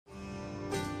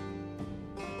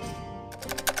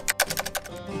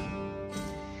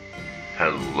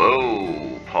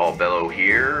Hello, Paul Bello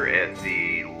here at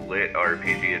the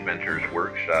LitRPG Adventures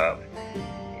Workshop,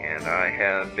 and I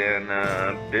have been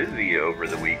busy over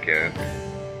the weekend.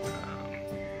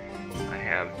 I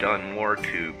have done more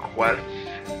to quests,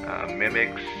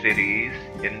 mimics, cities,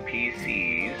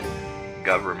 NPCs,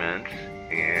 governments,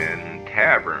 and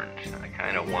taverns. I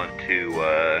kind of want to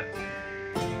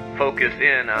focus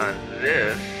in on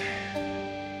this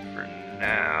for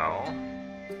now.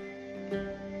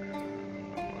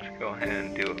 Go ahead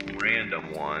and do a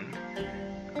random one.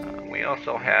 We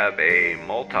also have a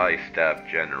multi-step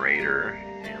generator,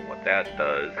 and what that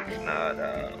does, it's not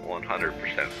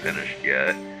 100% finished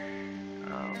yet,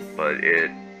 but it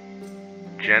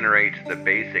generates the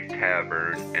basic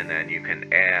tavern, and then you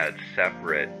can add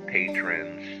separate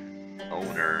patrons,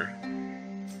 owner,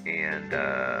 and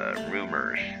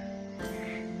roomers.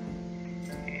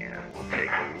 And we'll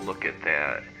take a look at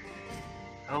that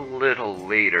a little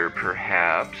later,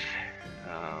 perhaps.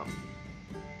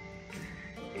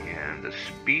 And the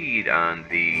speed on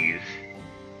these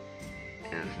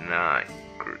is not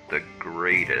the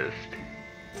greatest,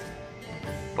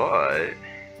 but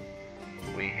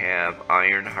we have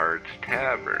Ironheart's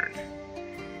Tavern.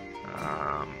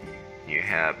 You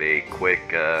have a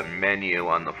quick menu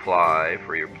on the fly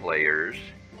for your players.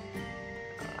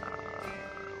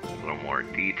 A little more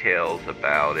details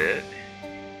about it.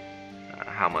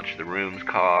 How much the rooms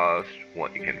cost,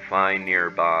 what you can find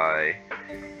nearby,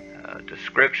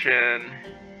 description,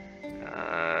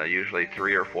 usually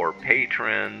 3 or 4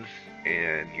 patrons,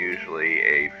 and usually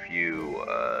a few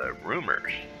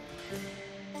roomers.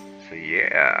 So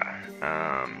yeah,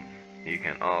 you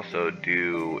can also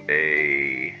do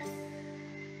a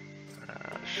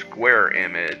square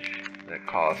image that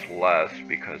costs less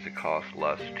because it costs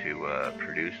less to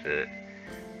produce it.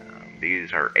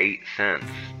 These are 8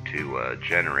 cents to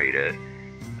generate it.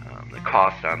 The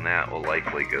cost on that will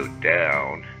likely go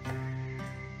down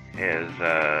as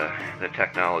the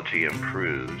technology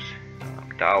improves.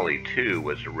 DALLE-3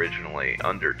 was originally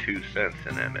under 2 cents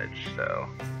an image, so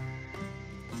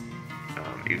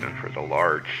even for the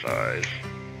large size.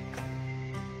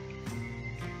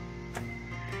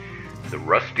 The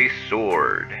Rusty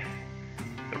Sword.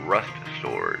 The Rust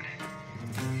Sword.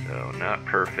 So not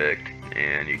perfect.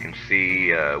 And you can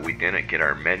see we didn't get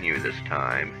our menu this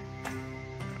time,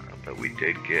 but we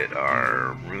did get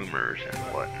our roomers and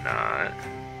whatnot.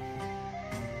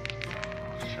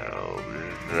 So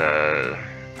the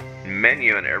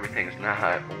menu and everything's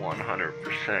not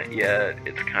 100% yet.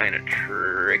 It's kind of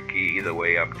tricky the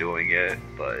way I'm doing it,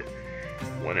 but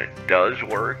when it does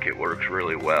work, it works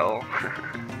really well.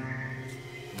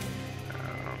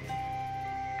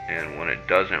 And when it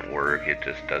doesn't work, it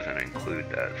just doesn't include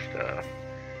that stuff.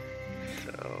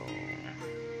 So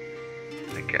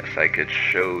I guess I could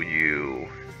show you,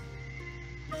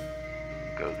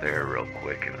 go there real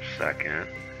quick in a second.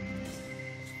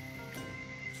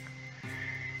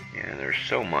 And there's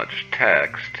so much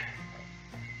text,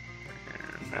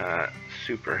 and not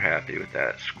super happy with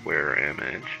that square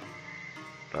image.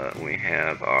 But we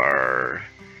have our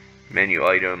menu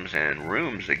items and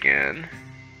rooms again.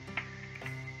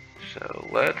 So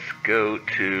let's go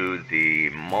to the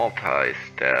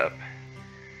multi-step,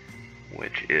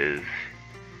 which is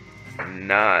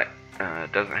not,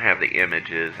 doesn't have the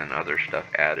images and other stuff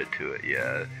added to it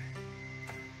yet.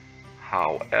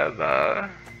 However,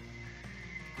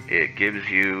 it gives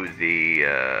you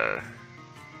the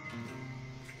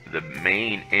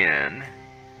main inn,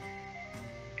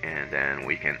 and then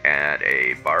we can add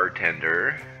a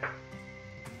bartender.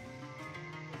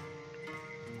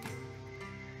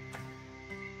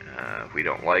 If we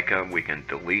don't like him, we can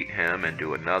delete him and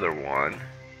do another one.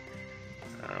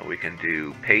 We can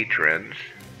do patrons.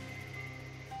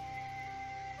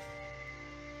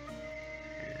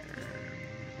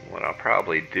 And what I'll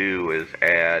probably do is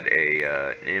add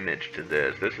an image to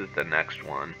this. This is the next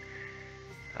one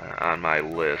on my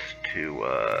list to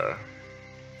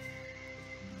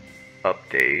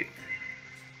update.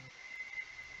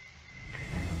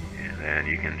 And then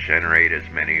you can generate as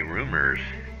many rumors.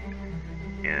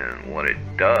 And what it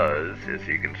does is,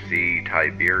 you can see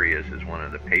Tiberius is one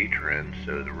of the patrons,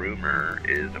 so the rumor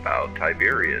is about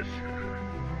Tiberius.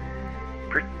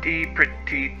 Pretty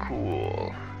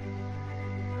cool.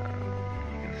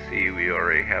 You can see we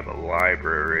already have a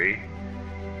library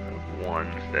of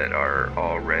ones that are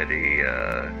already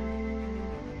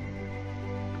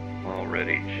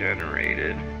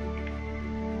generated.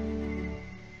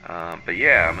 But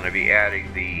yeah, I'm going to be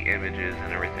adding the images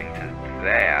and everything to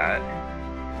that.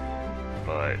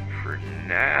 But for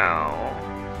now,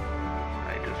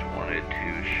 I just wanted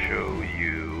to show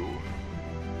you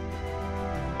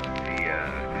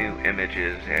new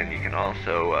images, and you can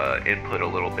also input a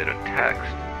little bit of text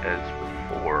as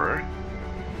before.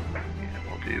 And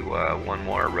we'll do one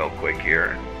more real quick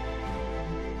here.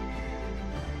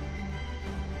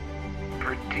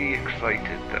 Pretty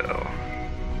excited though.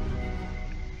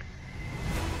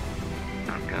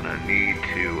 I'm gonna need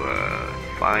to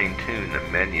fine-tune the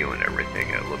menu and everything,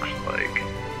 it looks like.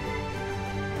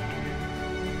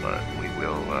 But we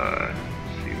will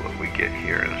see what we get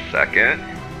here in a second.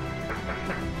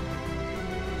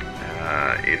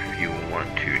 If you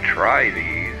want to try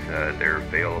these, they're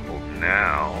available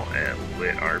now at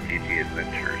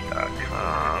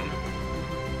litrpgadventures.com.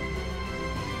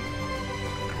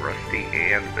 Rusty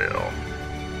Anvil.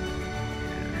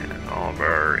 And all of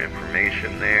our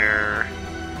information there.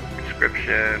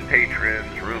 Description,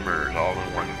 patrons, rumors, all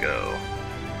in one go.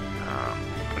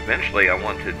 Eventually I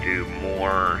want to do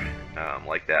more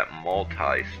like that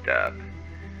multi-step,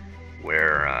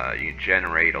 where you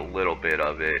generate a little bit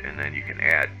of it and then you can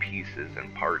add pieces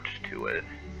and parts to it.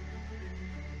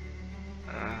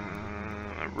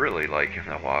 I'm really liking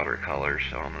the watercolor,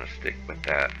 so I'm going to stick with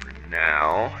that for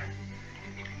now.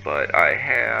 But I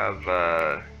have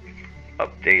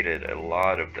updated a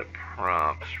lot of the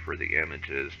prompts for the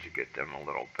images to get them a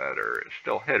little better. It's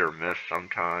still hit or miss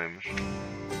sometimes,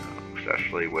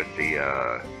 especially with the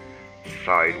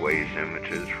sideways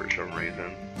images for some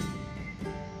reason.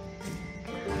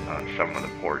 Some of the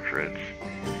portraits.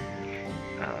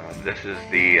 This is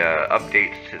the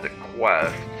updates to the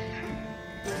quests.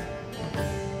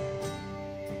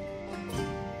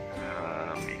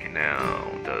 You can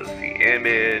now does the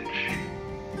image,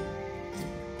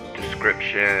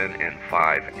 description, and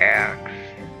 5 acts,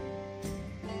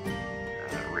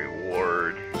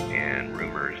 reward, and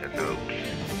rumors and notes.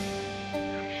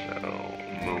 So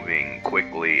moving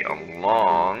quickly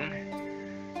along,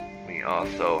 we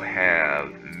also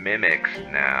have mimics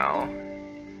now.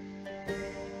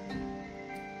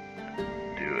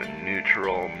 Do a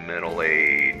neutral,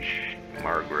 middle-aged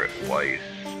Margaret Weiss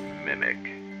mimic.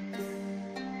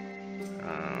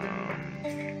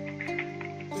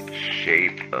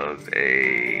 Shape of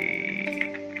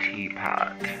a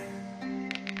teapot.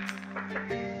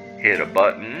 Hit a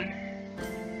button.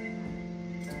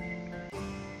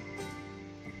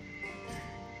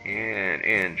 And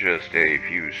in just a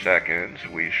few seconds,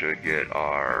 we should get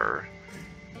our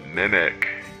mimic.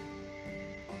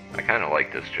 I kind of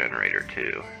like this generator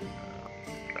too.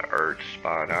 The art's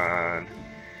spot on.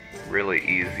 Really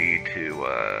easy to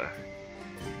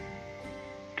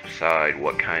decide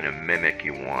what kind of mimic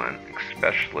you want,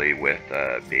 especially with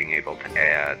being able to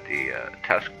add the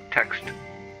text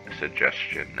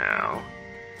suggestion now.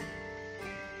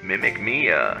 Mimic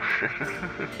Mia.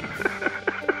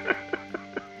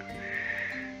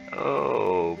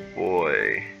 Oh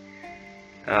boy.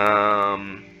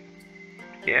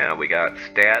 Yeah, we got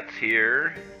stats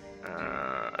here,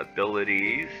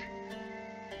 abilities,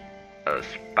 a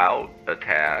spout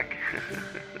attack,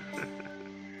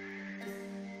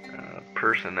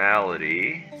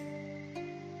 personality,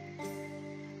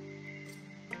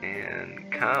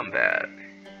 and combat.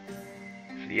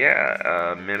 So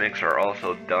yeah, mimics are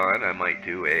also done. I might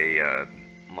do a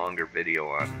longer video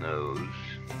on those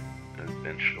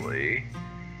eventually.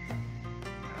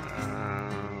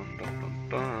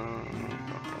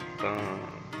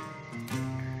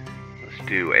 Let's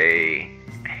do a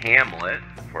Hamlet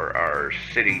for our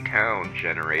city-town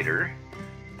generator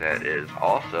that is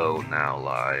also now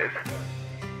live.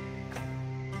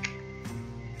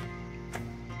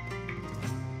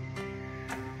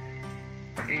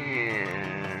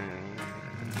 And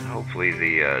hopefully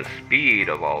the speed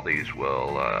of all these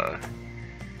will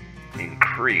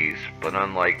increase, but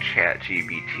unlike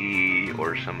ChatGPT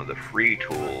or some of the free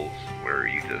tools where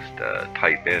you just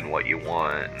type in what you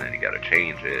want and then you gotta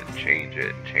change it and change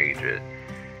it and change it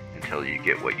until you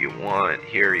get what you want,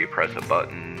 here you press a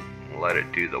button, let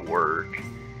it do the work,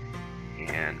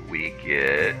 and we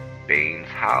get Bane's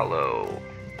Hollow,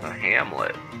 a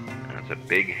Hamlet. That's a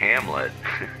big Hamlet.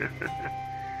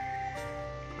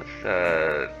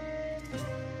 Let's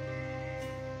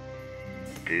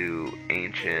do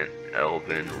ancient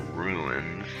elven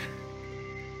ruins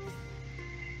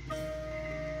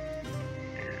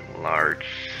and large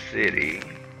city.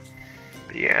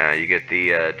 But yeah, you get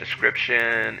the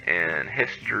description and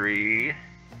history.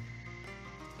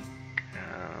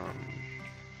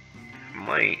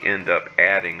 Might end up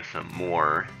adding some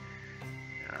more.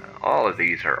 All of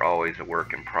these are always a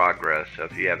work in progress, so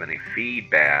if you have any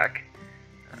feedback,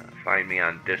 find me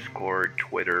on Discord,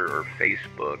 Twitter, or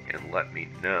Facebook and let me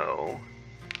know.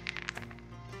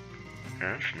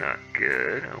 That's not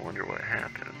good. I wonder what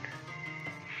happened.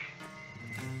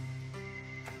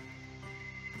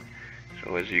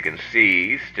 So as you can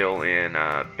see, still in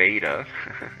beta,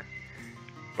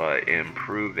 but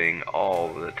improving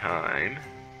all the time.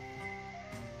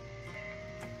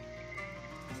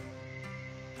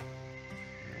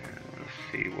 And let's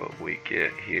see what we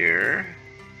get here.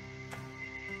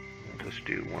 We'll just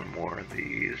do one more of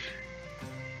these.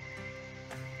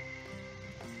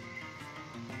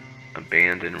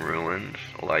 Abandoned ruins,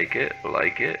 like it.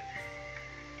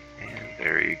 And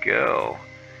there you go.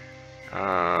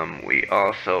 We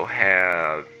also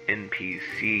have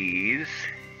NPCs.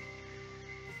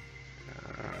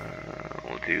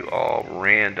 We'll do all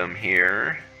random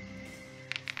here.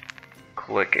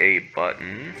 Click a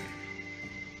button.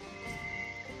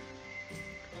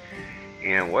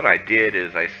 And what I did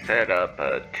is I set up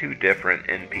two different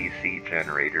NPC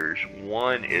generators.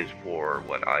 One is for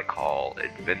what I call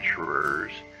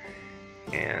adventurers.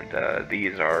 And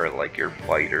these are like your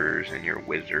fighters and your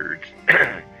wizards.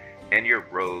 And your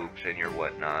rogues and your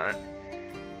whatnot.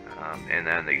 And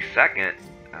then the second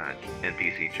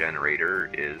NPC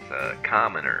generator is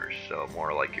commoners, so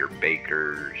more like your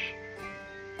bakers,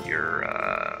 your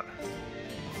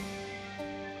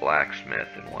blacksmith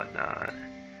and whatnot.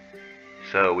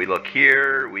 So we look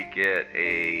here, we get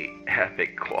a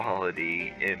epic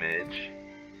quality image.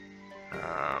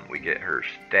 We get her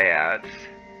stats,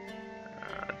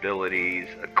 abilities,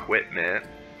 equipment,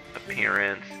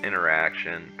 appearance,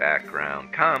 interaction,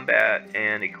 background, combat,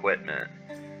 and equipment.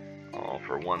 All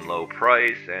for one low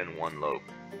price and one low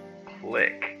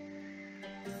click.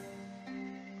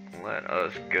 Let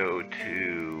us go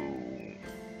to...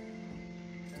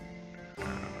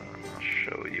 I'll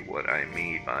show you what I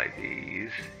mean by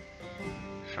these.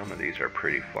 Some of these are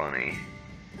pretty funny.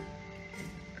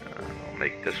 I'll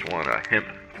make this one a hemp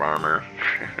farmer.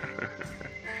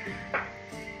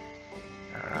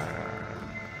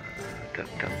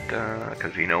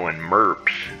 Because you know, in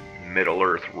MERP's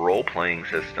Middle-earth role-playing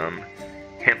system,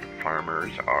 hemp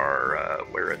farmers are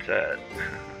where it's at.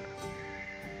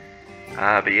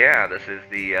 But yeah, this is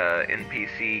the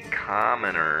NPC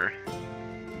commoner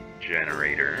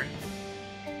generator.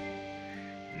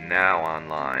 Now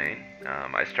online.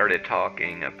 I started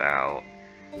talking about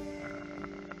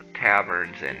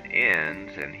taverns and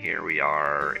inns, and here we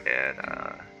are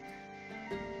at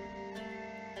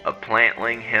a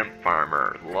plantling hemp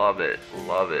farmer. Love it,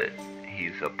 love it.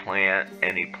 He's a plant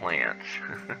and he plants.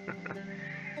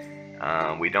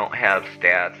 We don't have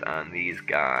stats on these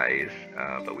guys,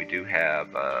 but we do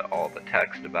have all the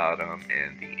text about them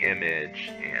and the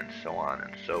image and so on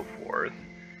and so forth.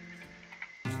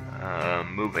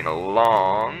 Moving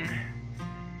along,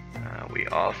 we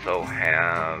also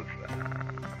have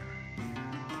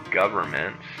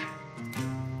governments.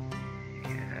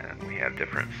 Have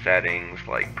different settings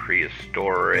like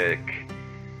prehistoric,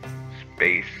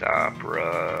 space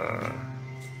opera,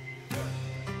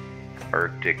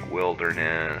 Arctic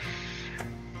wilderness.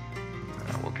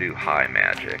 We'll do high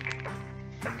magic.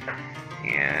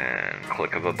 And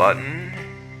click of a button.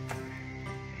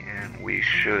 And we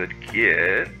should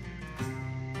get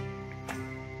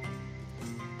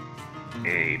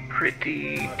a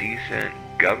pretty decent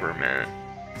government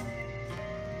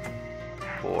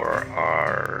for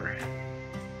our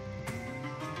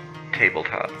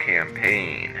tabletop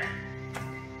campaign.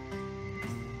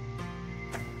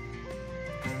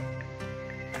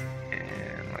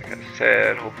 And like I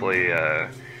said, hopefully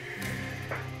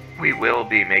we will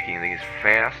be making these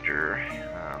faster,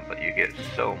 but you get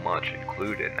so much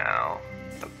included now.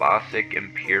 The Bosic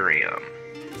Imperium.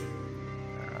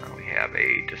 We have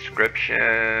a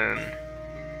description.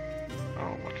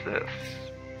 Oh, what's this?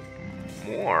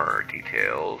 More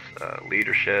details.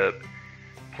 Leadership,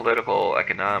 political,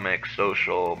 economic,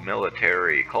 social,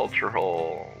 military,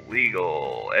 cultural,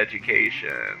 legal,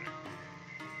 education,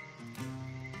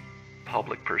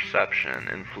 public perception,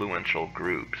 influential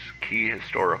groups, key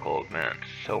historical events,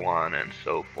 so on and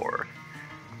so forth.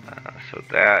 So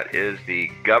that is the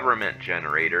government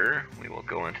generator. We will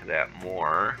go into that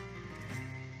more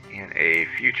in a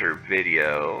future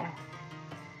video,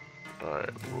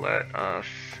 but let us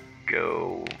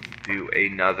go do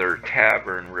another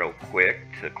tavern real quick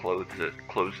to close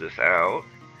this out.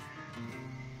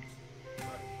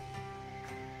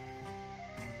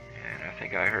 And I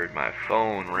think I heard my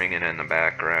phone ringing in the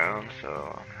background,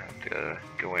 so I'm gonna have to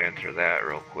go answer that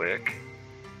real quick.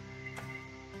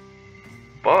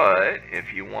 But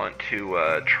if you want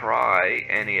to try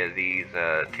any of these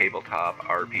tabletop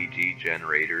RPG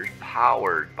generators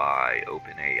powered by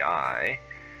OpenAI,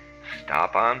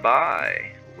 stop on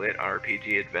by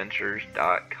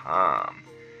LitRPGadventures.com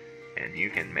and you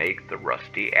can make the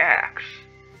rusty axe.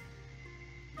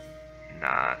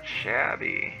 Not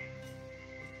shabby.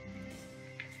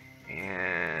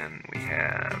 And we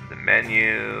have the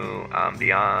menu,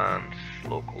 ambiance,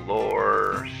 local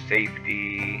lore,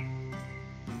 safety.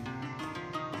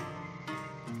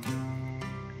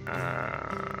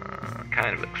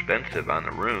 Kind of expensive on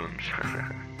the rooms.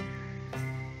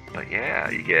 But yeah,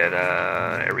 you get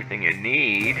everything you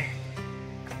need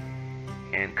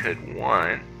and could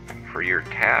want for your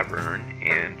tavern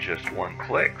in just one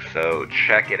click. So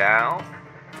check it out.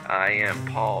 I am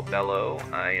Paul Bello.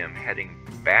 I am heading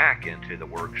back into the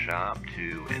workshop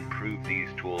to improve these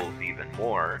tools even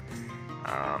more.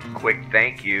 Quick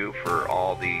thank you for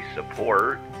all the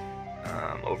support.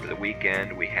 Over the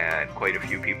weekend we had quite a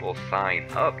few people sign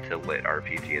up to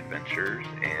LitRPG Adventures,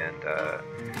 and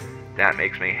that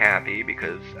makes me happy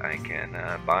because I can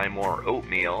buy more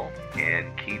oatmeal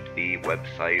and keep the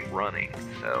website running.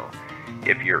 So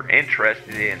if you're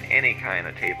interested in any kind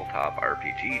of tabletop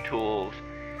RPG tools,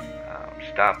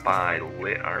 stop by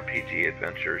LitRPG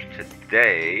Adventures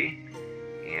today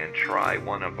and try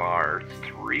one of our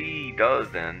 3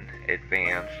 dozen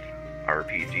advanced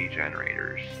RPG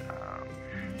generators.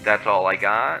 That's all I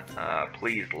got.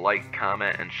 Please like,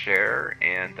 comment, and share,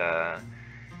 and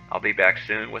I'll be back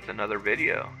soon with another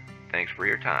video. Thanks for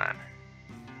your time.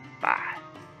 Bye.